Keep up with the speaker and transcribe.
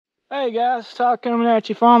Hey guys, Todd coming at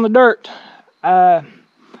you from the dirt. We're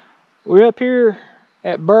up here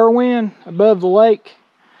at Berwyn above the lake,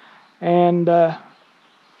 and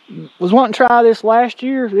was wanting to try this last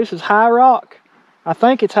year. This is high rock. I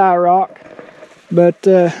think it's high rock, but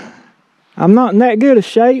I'm not in that good a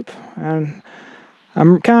shape, and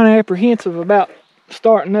I'm kind of apprehensive about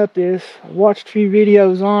starting up this. I watched a few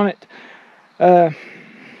videos on it.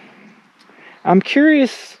 I'm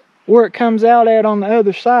curious where it comes out at on the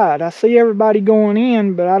other side. I see everybody going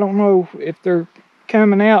in, but I don't know if they're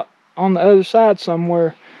coming out on the other side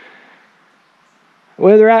somewhere.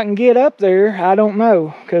 Whether I can get up there, I don't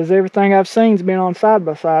know, because everything I've seen's been on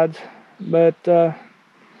side-by-sides. But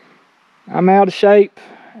I'm out of shape,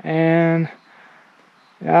 and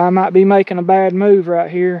I might be making a bad move right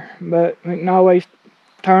here, but we can always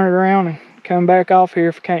turn it around and come back off here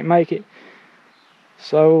if we can't make it.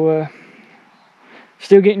 So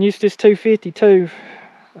still getting used to this 250 too.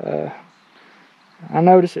 I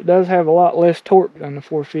notice it does have a lot less torque than the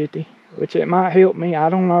 450, which it might help me. I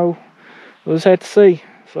don't know. We'll just have to see.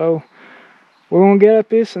 So we're gonna get up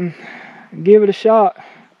this and give it a shot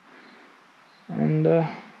and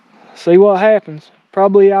see what happens.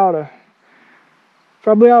 Probably ought to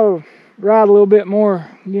ride a little bit more,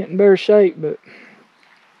 get in better shape, but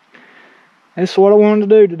that's what I wanted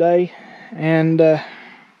to do today. And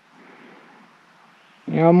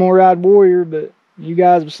you know, I'm gonna ride Warrior, but you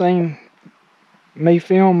guys have seen me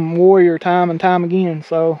film Warrior time and time again,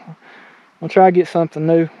 so I'll try to get something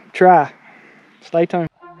new. Try. Stay tuned.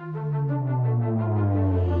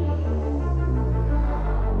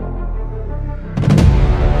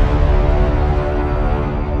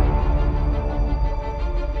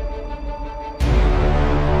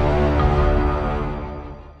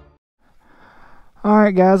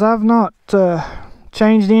 Alright guys, I've not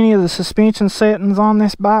changed any of the suspension settings on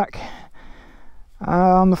this bike.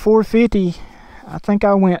 On the 450, I think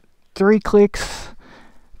I went 2 or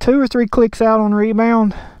 3 clicks out on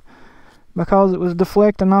rebound because it was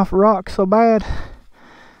deflecting off a rock so bad.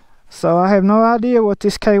 So I have no idea what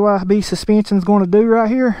this KYB suspension is going to do right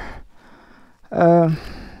here. I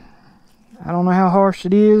don't know how harsh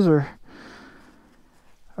it is or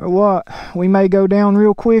what. We may go down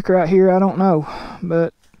real quick right here, I don't know,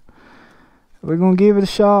 but we're gonna give it a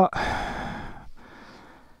shot.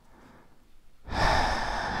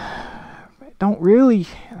 It don't really,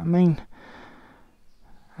 I mean,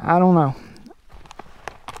 I don't know.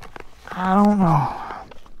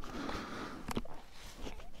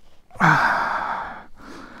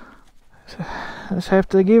 Just have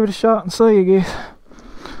to give it a shot and see, I guess.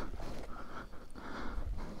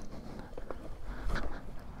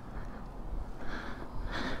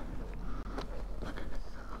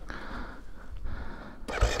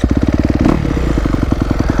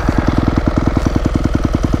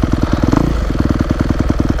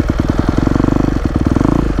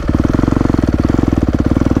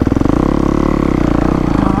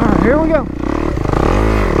 Here we go.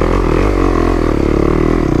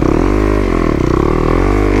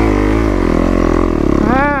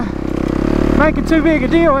 Making too big a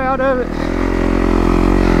deal out of it.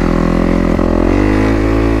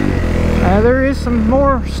 There is some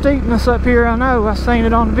more steepness up here, I know. I've seen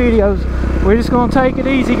it on the videos. We're just going to take it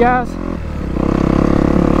easy, guys.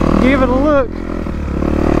 Give it a look.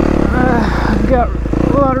 Got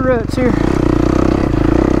a lot of ruts here.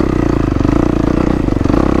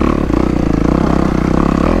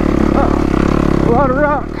 A lot of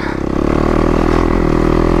rock.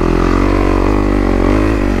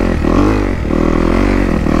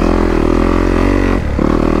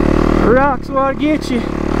 Rock's what gets you.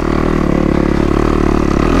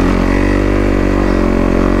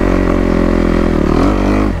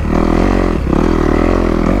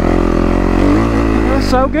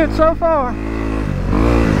 So good so far.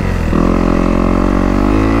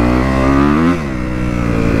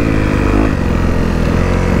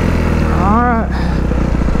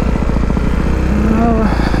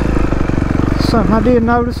 Something I did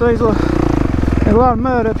notice, there's a lot of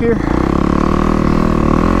mud up here.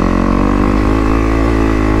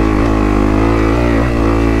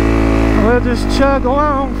 We'll just chug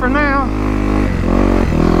along for now.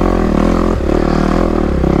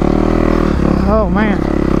 Oh man.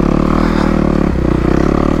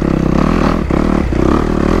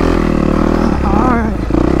 Alright.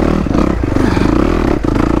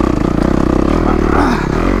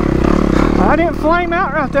 I didn't flame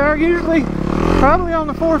out right there. Usually probably on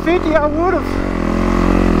the 450 I would have.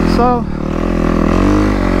 So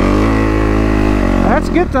that's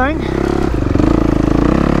a good thing.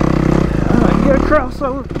 Get a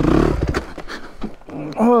crossover.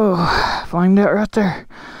 Oh, flamed out right there.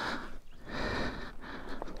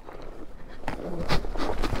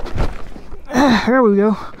 There we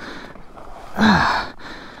go. I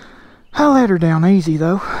let her down easy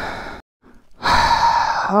though.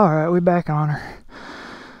 Alright, we back on her.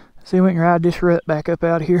 See if we can ride this rut back up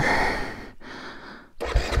out of here.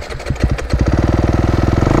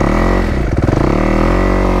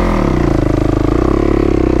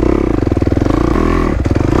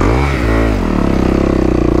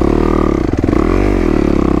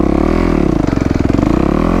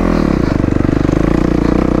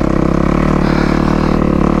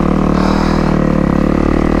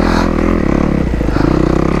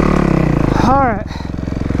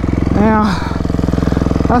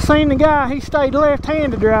 I seen the guy, he stayed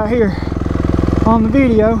left-handed right here on the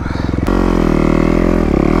video.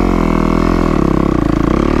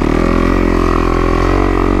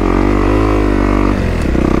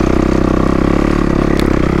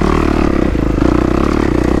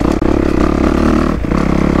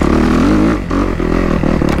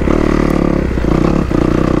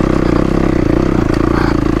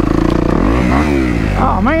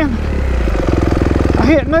 Oh man. I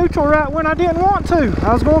hit neutral right when I didn't want to.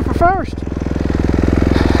 I was going for first.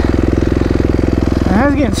 And I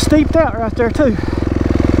was getting steeped out right there too.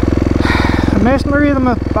 I messed my rhythm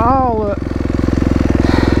up all up.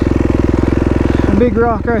 A big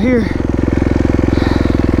rock right here.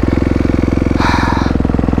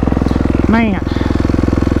 Man,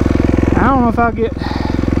 I don't know if I'll get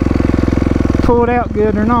pulled out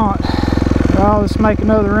good or not. But I'll just make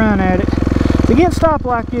another run at it. To get stopped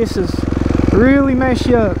like this is really mess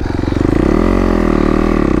you up.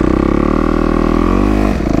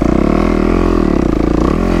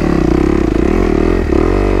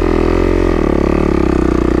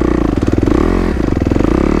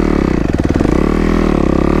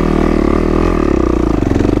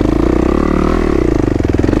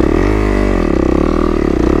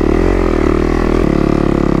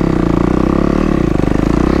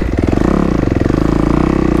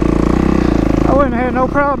 I wouldn't have had no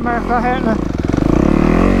problem there if I hadn't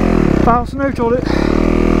false neutraled it.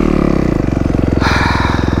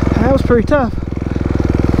 That was pretty tough.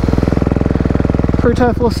 Pretty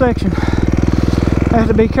tough little section. I have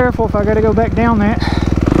to be careful if I got to go back down that.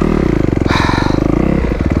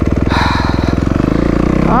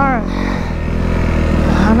 Alright.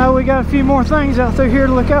 I know we got a few more things out through here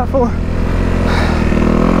to look out for.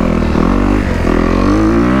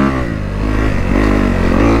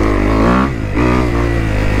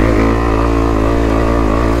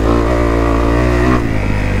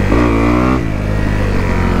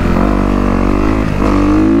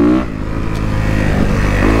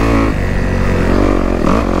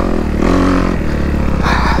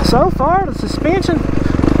 So far, the suspension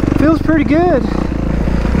feels pretty good.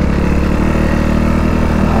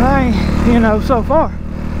 You know, so far.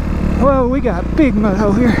 Whoa, we got a big mud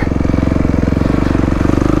hole here.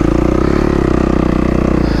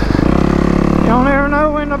 You don't ever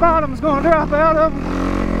know when the bottom's going to drop out of them.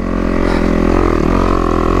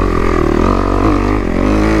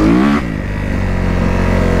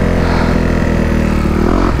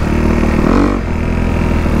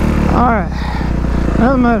 Alright.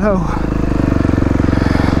 Another mud hole.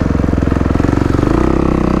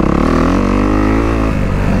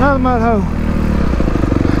 Another mud hole.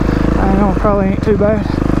 I know it probably ain't too bad.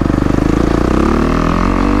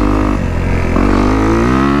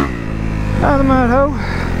 Another mud hole.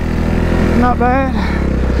 Not bad.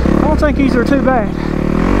 I don't think these are too bad.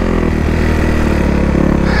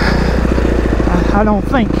 I don't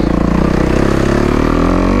think.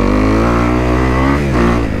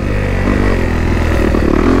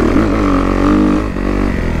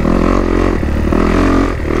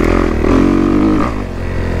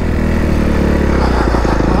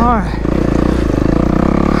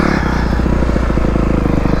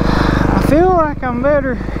 I'm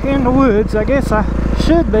better in the woods. I guess I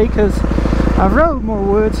should be because I've rode more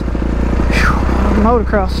woods. Whew,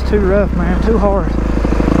 motocross is too rough, man, too hard.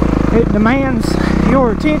 It demands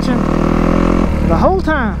your attention the whole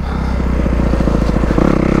time.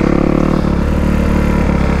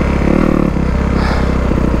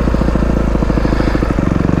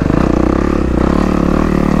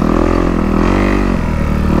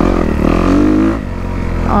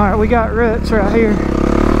 Alright, we got ruts right here.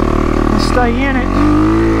 Stay in it.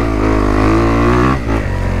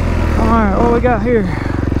 Alright, what we got here?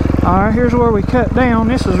 Alright, here's where we cut down.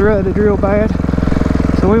 This is rutted real bad.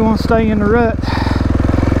 So we want to stay in the rut.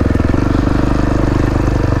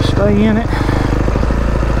 Stay in it.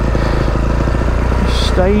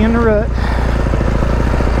 Stay in the rut.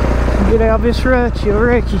 Get out of this rut, you'll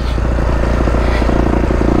wreck you.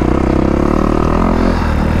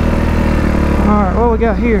 Alright, what we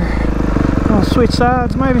got here? Gonna switch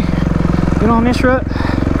sides maybe. Get on this rut.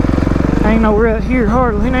 Ain't no rut here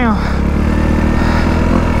hardly now.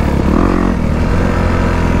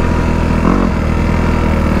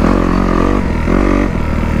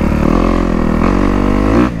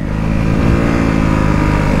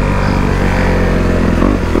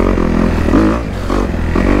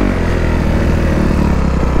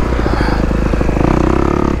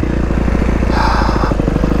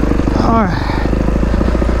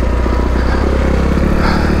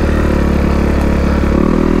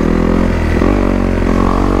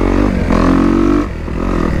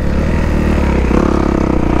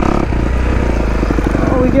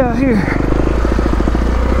 Out here.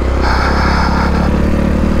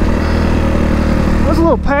 There's a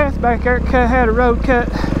little path back there. Had a road cut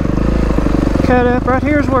up. Right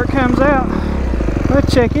here's where it comes out.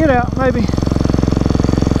 Let's check it out. Maybe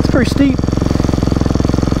it's pretty steep.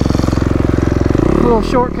 A little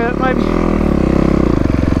shortcut, maybe.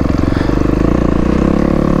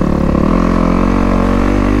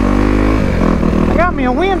 I got me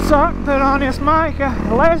a windsock put on this mic.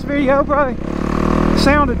 The last video probably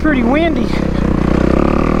sounded pretty windy,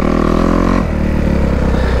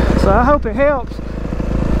 so I hope it helps.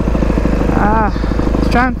 I was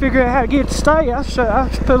trying to figure out how to get it to stay. I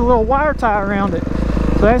should put a little wire tie around it,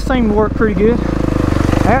 so that seemed to work pretty good.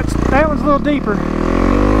 That one's a little deeper.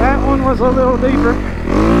 That one was a little deeper.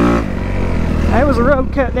 That was a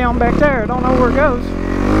road cut down back there. I don't know where it goes.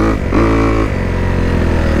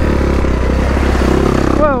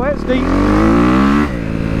 Whoa, that's deep.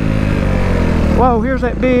 Whoa, here's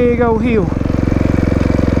that big old hill.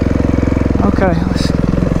 Okay, let's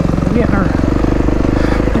get in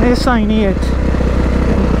her. This ain't it.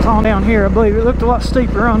 It's on down here, I believe. It looked a lot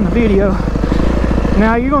steeper on the video.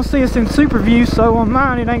 Now you're gonna see us in super view, so on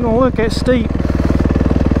mine it ain't gonna look that steep.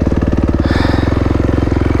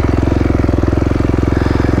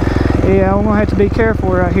 Yeah, I'm gonna have to be careful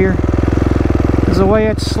right here. Because the way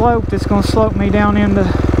it's sloped, it's gonna slope me down into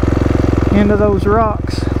those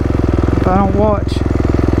rocks if I don't watch.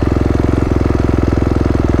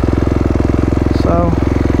 So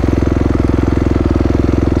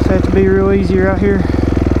just have to be real easy right here.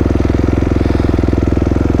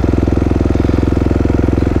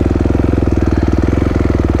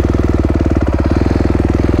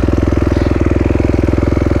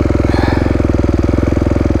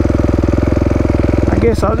 I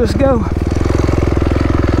guess I'll just go.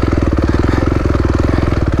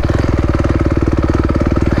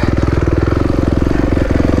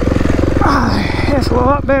 That's a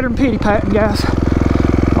lot better than pity patting, guys.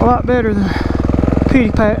 A lot better than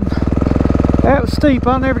pity patting. That was steep.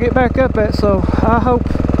 I'll never get back up that, so I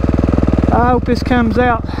hope this comes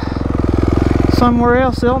out somewhere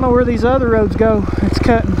else. I don't know where these other roads go. It's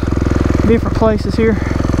cutting different places here.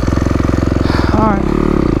 Alright.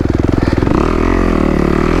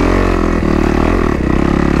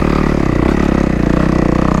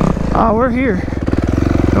 Oh, we're here.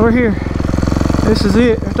 We're here. This is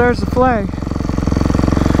it. There's the flag.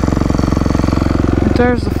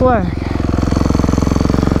 There's the flag.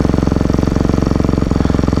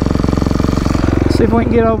 Let's see if we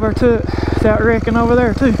can get over to it without wrecking over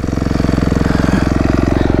there too.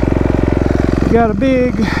 We got a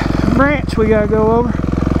big branch we gotta go over.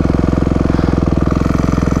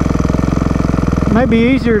 Maybe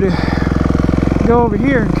easier to go over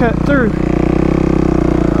here and cut through.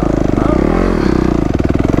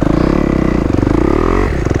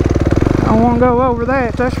 I don't want to go over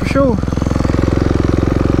that, that's for sure.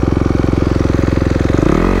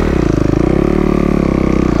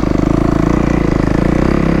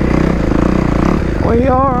 We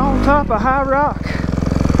are on top of high rock.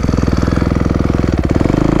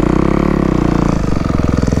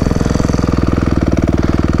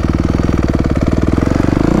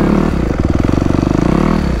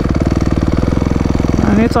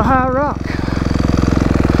 And it's a high rock.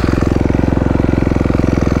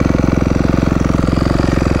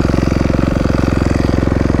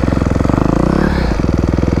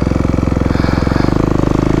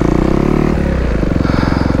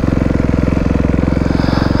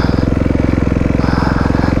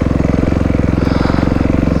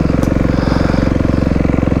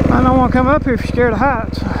 I don't want to come up here if you're scared of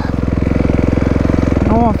heights. I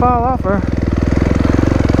don't want to fall off her.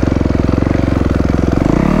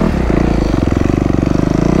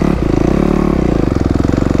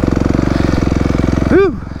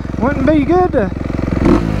 Whew, wouldn't be good to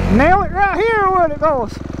nail it right here, would it,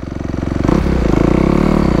 fellas?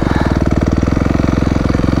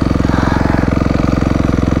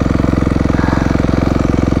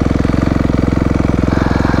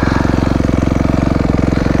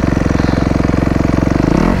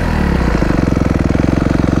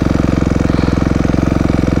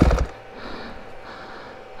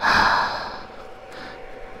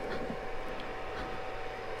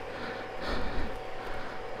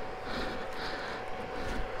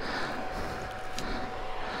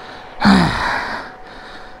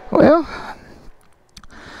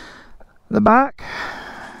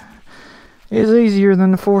 easier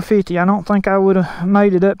than the 450. I don't think I would have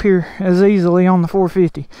made it up here as easily on the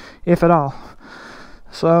 450, if at all.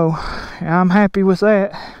 So I'm happy with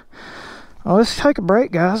that. Well, let's take a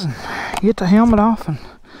break, guys, and get the helmet off and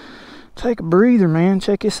take a breather, man.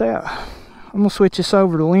 Check this out. I'm gonna switch this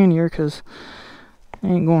over to linear because I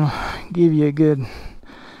ain't gonna give you a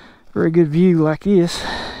very good view like this.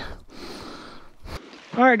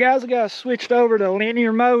 Alright guys, I got switched over to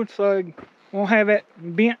linear mode so I won't have that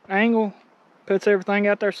bent angle. Puts everything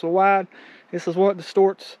out there so wide. This is what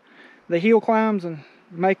distorts the hill climbs and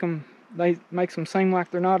makes them seem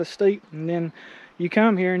like they're not as steep. And then you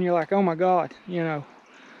come here and you're like, oh my god, you know.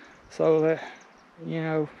 So that, you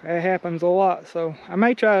know, that happens a lot. So I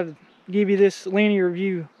may try to give you this linear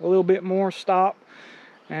view a little bit more, stop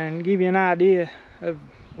and give you an idea of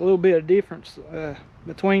a little bit of difference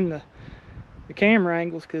between the camera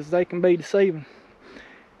angles, because they can be deceiving.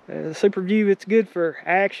 The super view, it's good for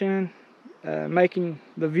action, making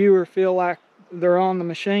the viewer feel like they're on the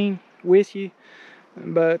machine with you,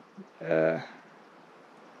 but other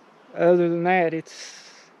than that,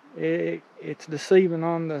 it's deceiving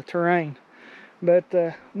on the terrain. But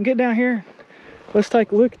get down here, let's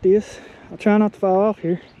take a look at this. I'll try not to fall off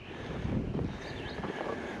here.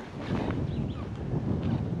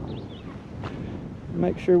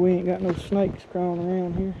 Make sure we ain't got no snakes crawling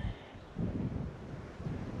around here.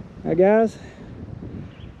 Now guys,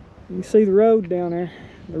 you can see the road down there,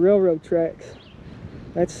 the railroad tracks.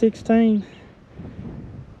 That's 16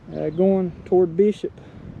 going toward Bishop,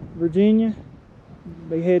 Virginia.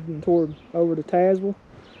 Be heading toward over to Tazewell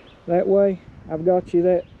that way. I've got you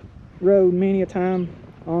that road many a time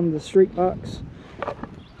on the Street Box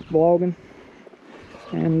vlogging,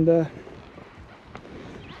 and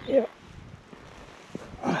yeah.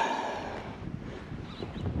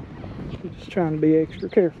 Just trying to be extra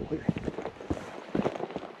careful here,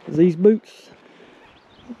 because these boots,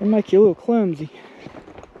 they make you a little clumsy.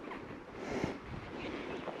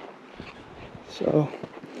 So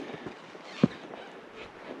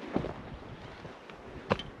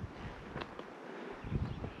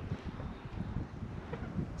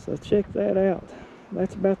check that out.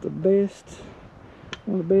 That's about the best,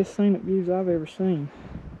 one of the best scenic views I've ever seen.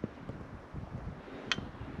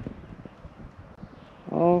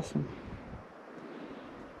 Awesome.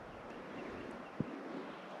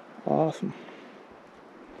 Awesome.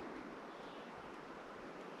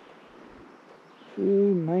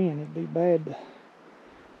 Ooh, man, it'd be bad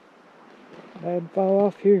to fall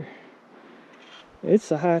off here. It's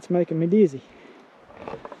the height's making me dizzy.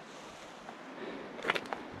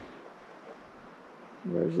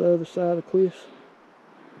 There's the other side of the cliffs.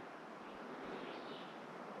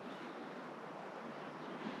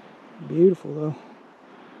 Beautiful though.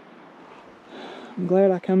 I'm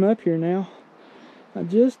glad I come up here now. I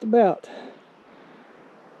just about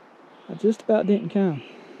didn't come.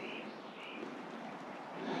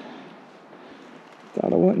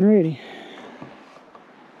 Thought I wasn't ready.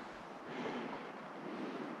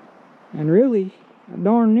 And really, I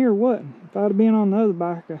darn near wasn't. If I'd have been on the other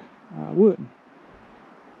bike, I wouldn't.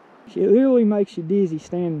 It literally makes you dizzy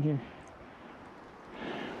standing here.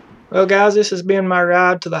 Well guys, this has been my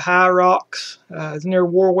ride to the High Rocks. It's near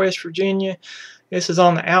War, West Virginia. This is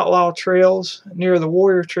on the Outlaw Trails near the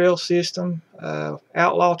Warrior Trail system.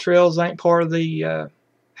 Outlaw Trails ain't part of the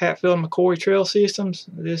Hatfield and McCoy trail systems.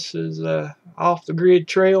 This is off the grid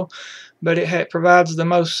trail, but it provides the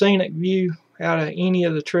most scenic view out of any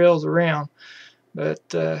of the trails around. But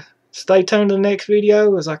stay tuned to the next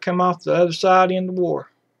video as I come off the other side into War.